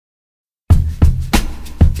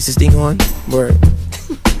Is this thing on? Word.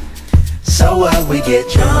 So what, we get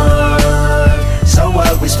drunk. So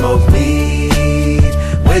what, we smoke weed.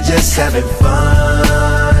 We're just having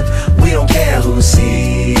fun. We don't care who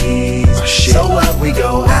sees. So what, we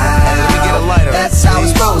go out. That's how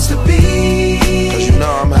it's supposed to be. 'Cause you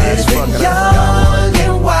know I'm high as fuck. Young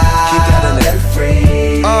and wild and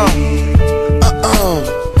free.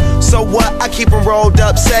 So what? I keep them rolled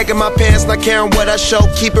up, sagging my pants, not caring what I show.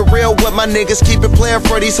 Keep it real with my niggas, keep it playing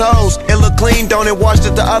for these hoes. It look clean, don't it? Washed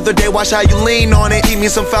it the other day, watch how you lean on it. Keep me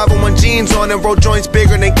some 501 jeans on and roll joints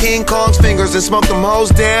bigger than King Kong's fingers, and smoke them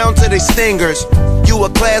hoes down to they stingers. You a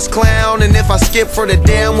class clown, and if I skip for the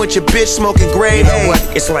damn with your bitch smoking grade A. You know what?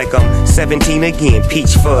 It's like I'm 17 again,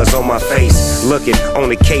 peach fuzz on my face. Looking on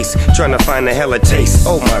the case, trying to find a hella taste.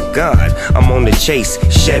 Oh my God, I'm on the chase.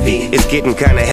 Chevy, it's getting kinda